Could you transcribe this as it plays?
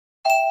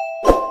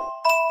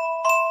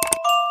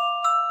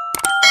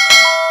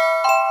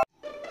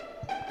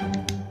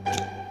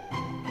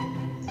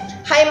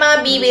Hi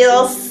mga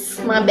bibils,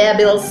 mga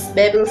bebels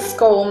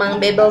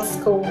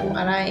ko,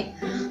 aray,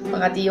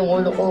 makati yung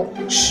ulo ko.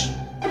 Shhh!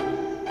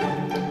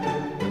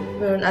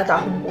 Meron ata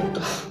akong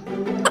puto.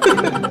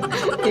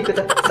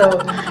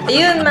 So,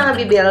 ayun mga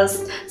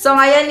bibils. So,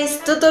 ngayon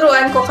is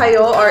tuturuan ko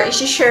kayo or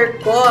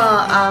isi-share ko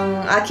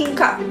ang aking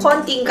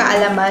konting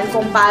kaalaman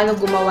kung paano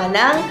gumawa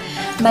ng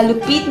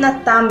malupit na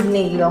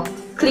thumbnail.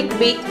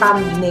 Clickbait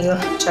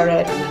thumbnail.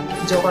 Charet.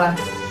 Joke lang.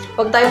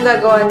 Huwag tayong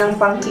gagawa ng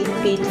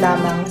pang-clickbait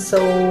lamang. So,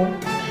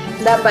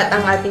 dapat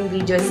ang ating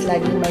video is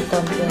laging may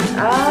content.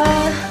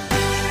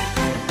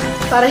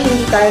 Para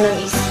hindi tayo nang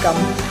i-scam.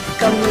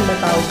 Scam yung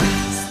matawag.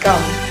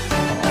 Scam.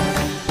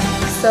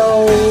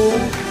 So,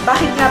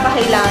 bakit nga ba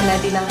kailangan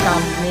natin ng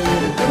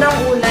thumbnail?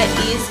 Unang-una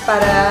is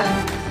para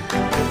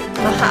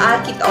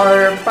makaakit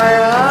or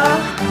para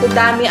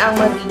dadami ang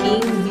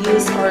magiging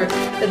views or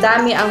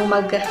dadami ang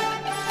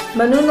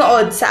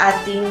manunood sa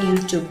ating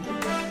YouTube.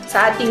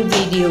 Sa ating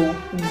video.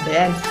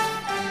 Then,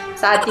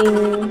 sa ating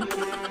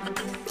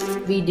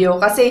video.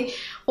 Kasi,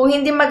 kung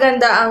hindi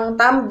maganda ang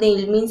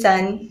thumbnail,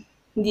 minsan,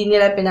 hindi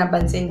nila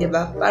pinapansin, di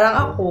ba?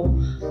 Parang ako,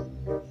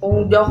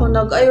 kung hindi ako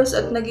nag-ayos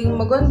at naging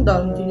maganda,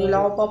 hindi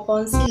nila ako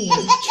papansin.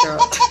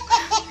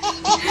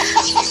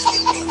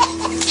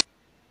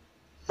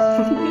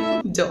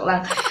 Joke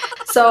lang.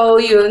 So,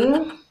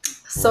 yun.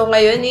 So,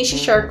 ngayon,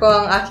 i-share ko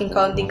ang aking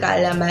kaunting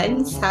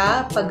kaalaman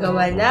sa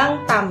paggawa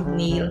ng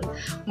thumbnail.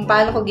 Kung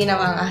paano ko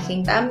ginawa ang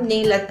aking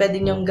thumbnail at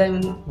pwede niyong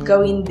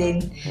gawin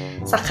din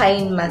sa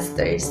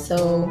KineMaster.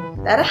 So,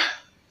 tara!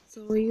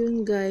 So,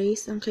 yun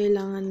guys, ang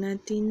kailangan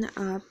natin na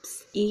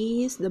apps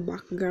is the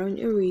background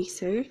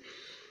eraser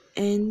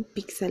and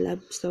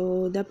Pixelab.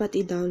 So, dapat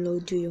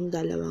i-download nyo yung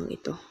dalawang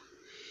ito.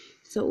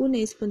 So, una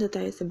is punta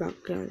tayo sa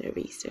background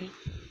eraser.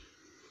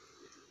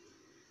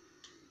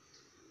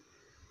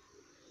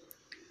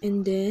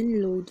 And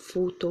then, load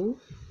photo.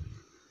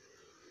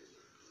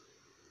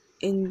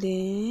 And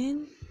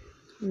then,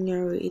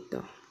 narrow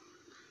ito.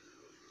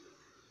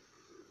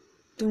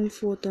 Itong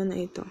photo na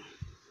ito.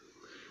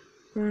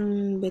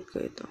 Parang bet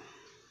ko ito.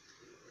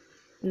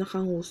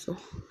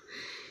 Nakanguso.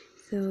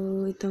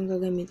 So, itong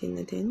gagamitin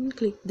natin.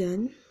 Click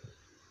done.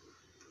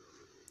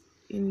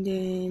 And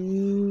then,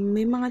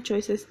 may mga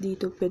choices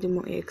dito. Pwede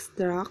mong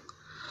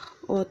i-extract,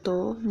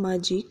 auto,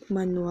 magic,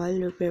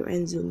 manual, repair,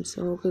 and zoom.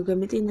 So,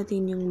 gagamitin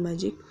natin yung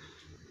magic.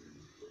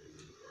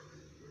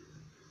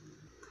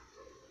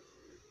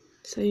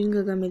 So, yung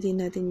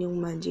gagamitin natin yung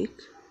magic.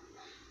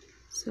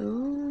 So,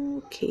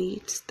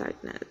 okay.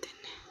 Start natin.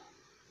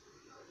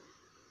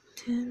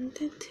 Ten,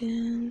 ten,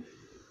 ten.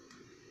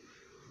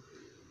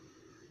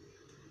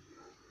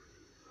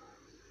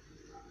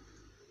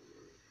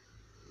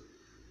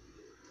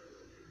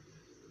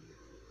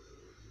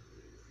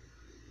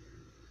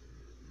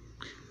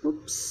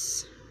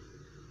 Oops.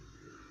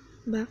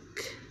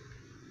 Back.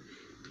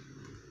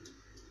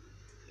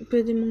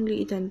 Pwede mong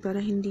liitan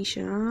para hindi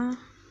siya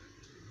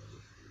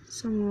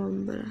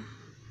sumobra.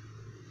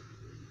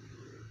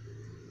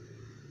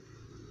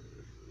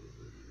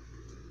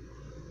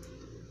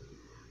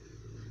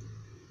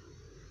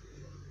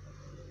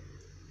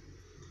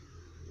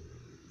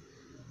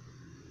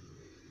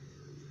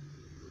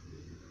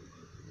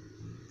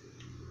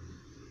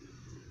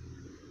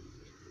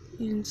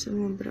 Yan,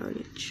 sumobra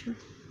ulit siya.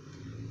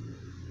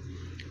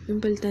 Yung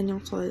palitan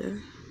yung color.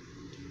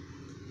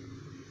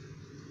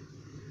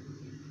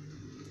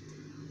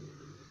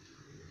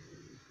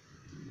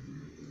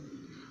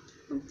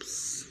 Oops.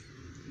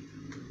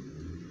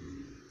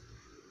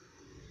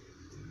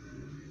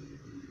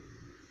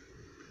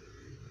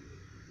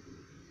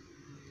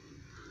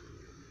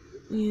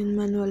 Yun,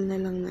 manual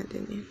na lang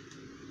natin yun.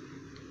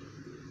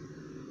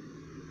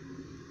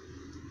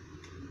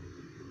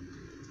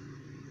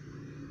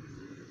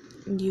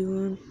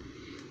 Yun.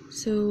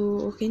 So,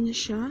 okay na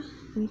siya.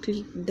 And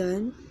click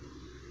done.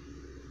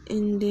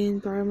 And then,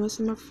 para mas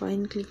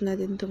ma-fine, click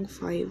natin tong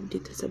 5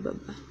 dito sa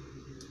baba.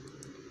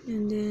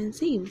 And then,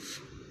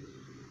 save.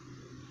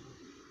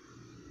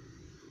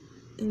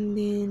 And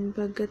then,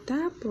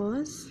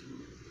 pagkatapos,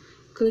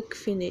 click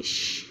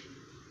finish.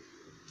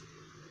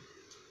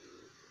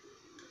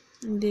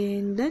 And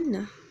then, done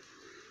na.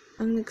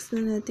 Ang next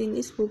na natin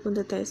is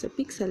pupunta tayo sa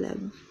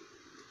Pixelab.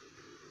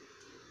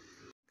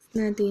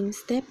 Natin,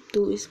 step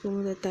 2 is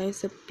pumunta tayo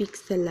sa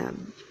Pixelab.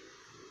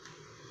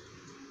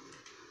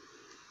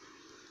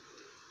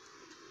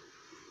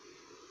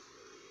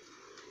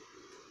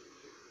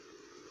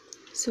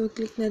 So,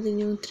 click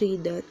natin yung 3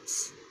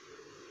 dots.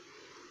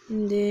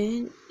 And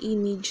then,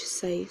 image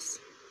size.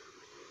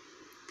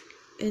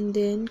 And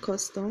then,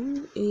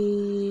 custom.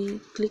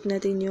 I-click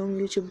natin yung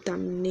YouTube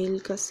thumbnail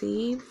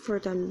kasi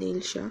for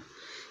thumbnail siya.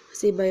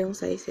 Kasi iba yung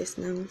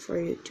sizes ng for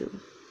YouTube.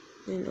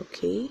 Then,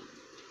 okay.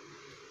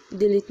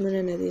 Delete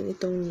muna natin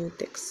itong new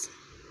text.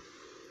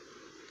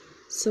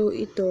 So,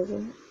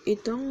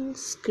 itong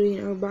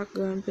screen or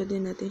background, pwede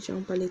natin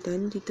siyang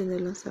palitan. Dito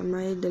na lang sa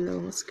may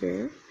dalawang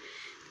square.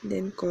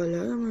 Then,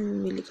 color.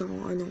 Mamimili ka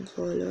kung anong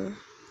color.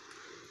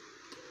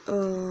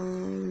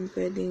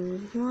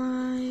 Pwedeng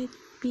white,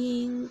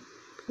 pink,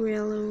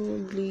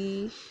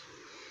 probably,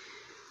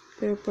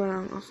 pero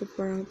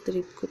parang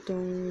trip ko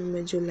tong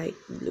medyo light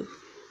blue.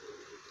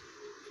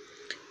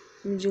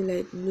 Medyo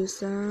light blue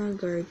sa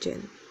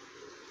Guardian.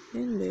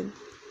 Yan ba?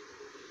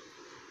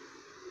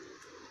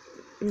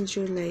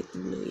 Medyo light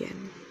blue yan.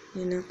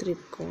 Yan ang trip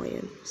ko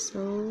ngayon. So,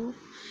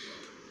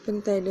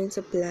 punta tayo dun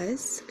sa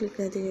plus. Click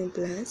natin yung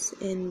plus.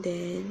 And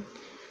then,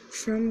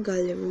 from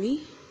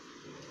gallery.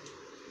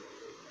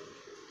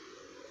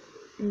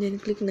 And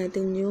then, click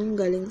natin yung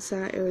galing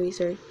sa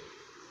eraser.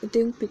 Ito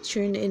yung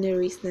picture na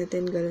in-erase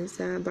natin galing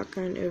sa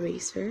background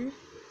eraser.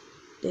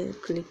 Then,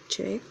 click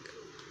check.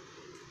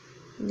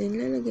 And then,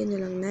 lalagay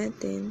na lang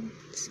natin.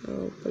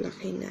 So,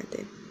 palakihin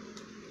natin.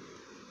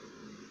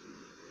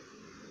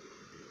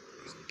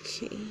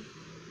 Okay.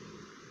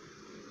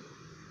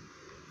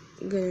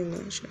 Ganun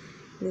na siya.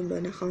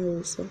 Diba?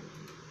 Nakanguso.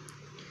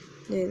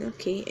 Then,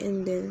 okay.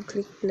 And then,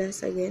 click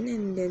plus again.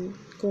 And then,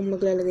 kung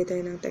maglalagay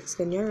tayo ng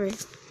text, kanyari,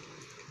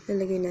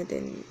 lalagay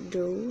natin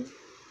draw.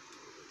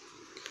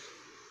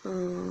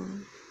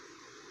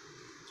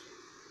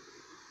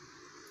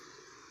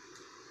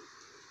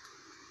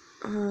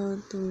 How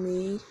to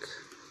make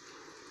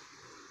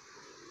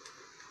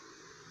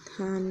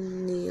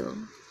thumbnail.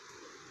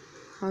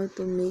 How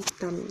to make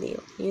thumbnail.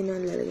 Yun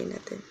ang lalagay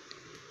natin.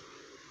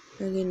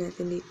 Lagay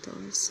natin dito.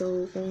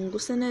 So, kung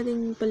gusto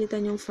natin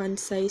palitan yung font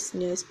size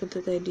niya, is punta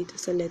tayo dito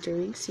sa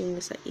letterings,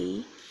 yung sa A.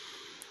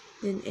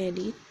 Then,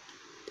 edit.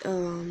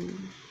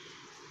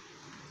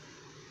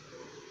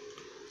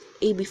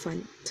 AB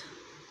font.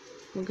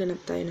 Maghanap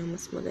tayo ng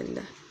mas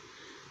maganda.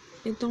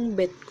 Itong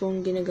bet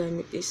kong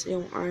ginagamit is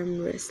yung arm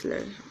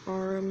wrestler.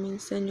 Or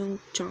minsan yung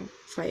chunk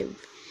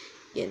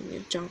 5. Yan,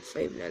 yung chunk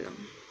 5 na lang.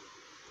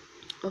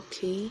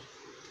 Okay.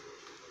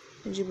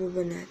 Medyo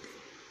baba natin.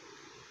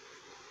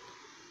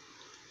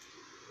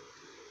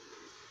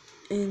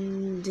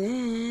 And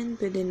then,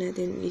 pwede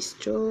natin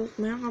i-stroke.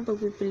 Meron kang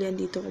pagpipilian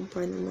dito kung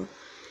paano mo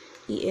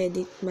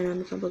i-edit.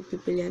 Marami kang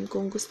pagpipilian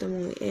kung gusto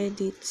mong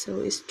i-edit. So,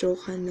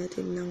 i-strokehan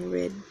natin ng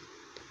red.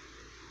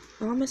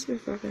 Ako mas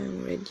prefer ko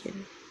yung red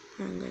yan.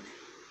 Parang ganun.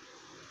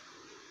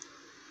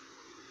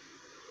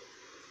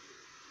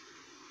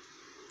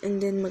 And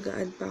then,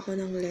 mag-a-add pa ako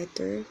ng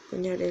letter.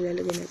 Kunyari,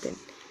 ilalagay natin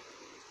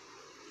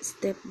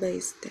step by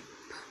step.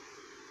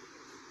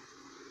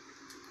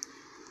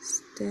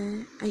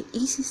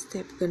 Easy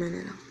step. Gano'n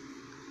na lang.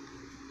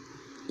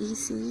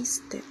 Easy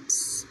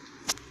steps.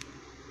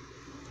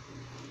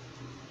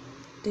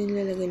 Then,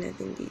 lalagay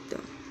natin dito.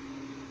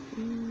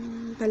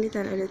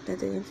 Palitan ulit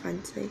natin yung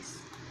font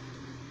size.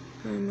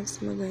 Para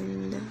mas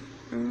maganda.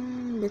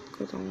 Bet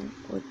ko tong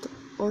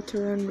auto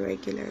run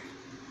regular.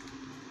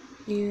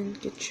 Yun,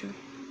 cute siya.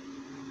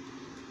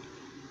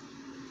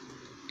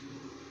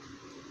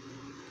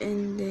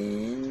 And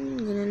then,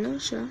 gano'n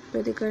lang siya.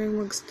 Pwede ka rin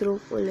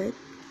mag-stroke ulit.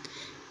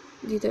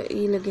 Dito,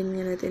 ilagyan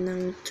nga natin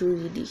ng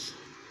 3D.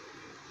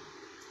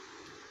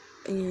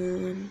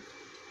 Ayan.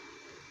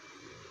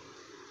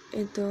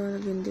 Ito,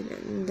 lagyan din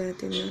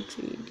natin ng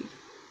 3D.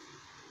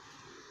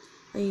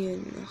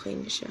 Ayun, okay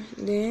na siya.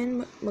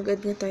 Then,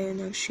 mag-add nga tayo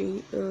ng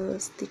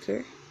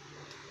sticker.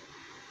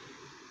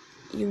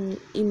 Yung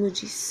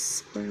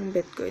emojis. Parang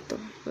bet ko ito.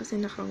 Kasi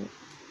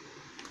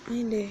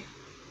hindi.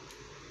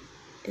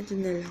 Ito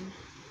na lang.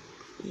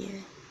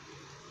 Yeah.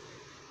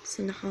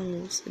 Kasi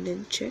nakangus.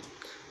 Then, check.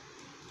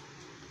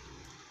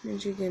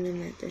 Medyo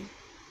ganun natin.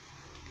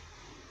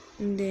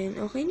 And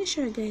then, okay na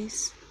siya,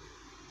 guys.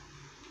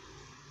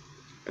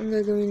 Ang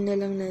gagawin na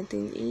lang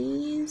natin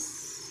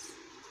is,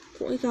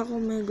 kung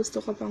may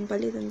gusto ka pang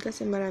palitan,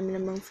 kasi marami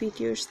namang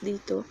features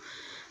dito.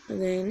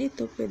 Kagaya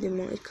nito, pwede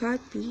mong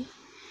i-copy.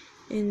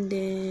 And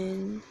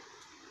then,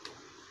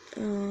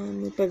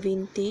 may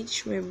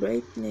pa-vintage, may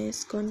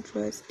brightness,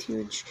 contrast,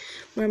 huge.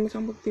 Marami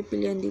kang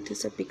pagpipilian dito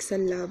sa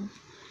Pixel Lab.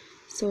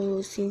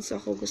 So, since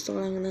ako gusto ko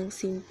lang ng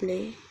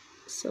simple,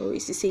 so,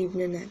 isi-save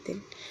na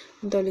natin.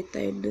 Punta ulit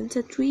tayo dun sa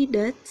 3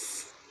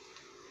 dots.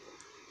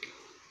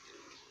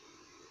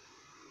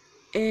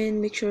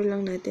 And make sure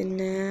lang natin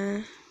na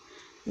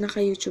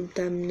naka-YouTube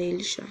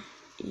thumbnail siya.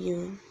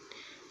 Yun.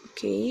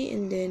 Okay,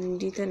 and then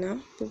dito na.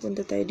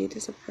 Pupunta tayo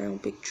dito sa parang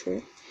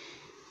picture.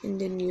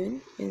 And then yun.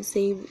 And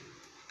save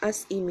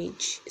as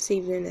image.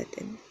 Save na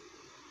natin.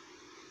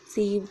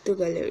 Save to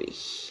gallery.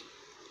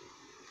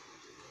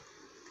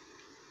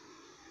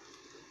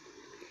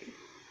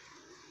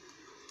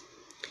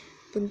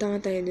 Punta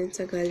nga tayo dun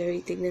sa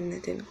gallery. Tignan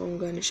natin kung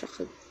gaano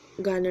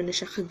na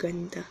siya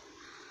kaganda.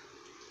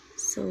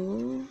 So,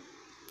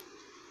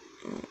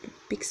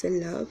 Pixel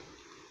Lab.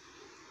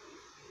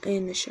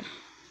 Ayun na siya.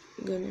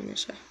 Gano'n na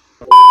siya.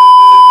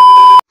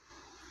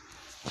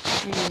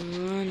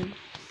 Ayun.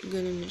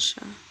 Gano'n na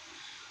siya.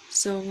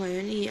 So,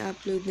 ngayon,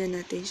 i-upload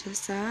na natin siya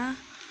sa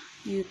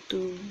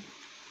YouTube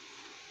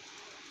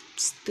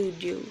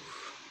Studio.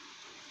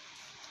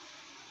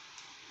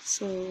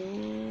 So,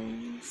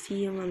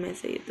 see you mamaya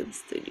sa YouTube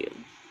Studio.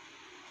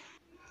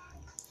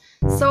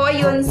 So,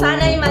 ayun.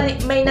 Sana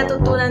may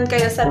natutunan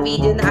kayo sa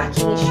video na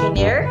aking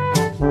i-share.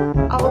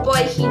 Ako po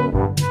ay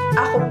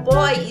Ako po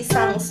ay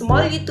isang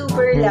small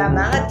YouTuber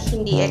lamang at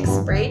hindi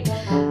expert.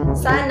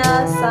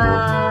 Sana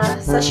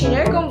sa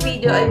shinare kong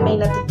video ay may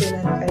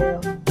natutunan kayo.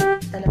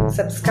 Sana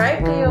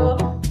subscribe kayo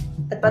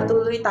at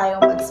patuloy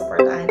tayong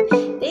magsuportahan.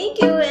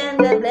 Thank you and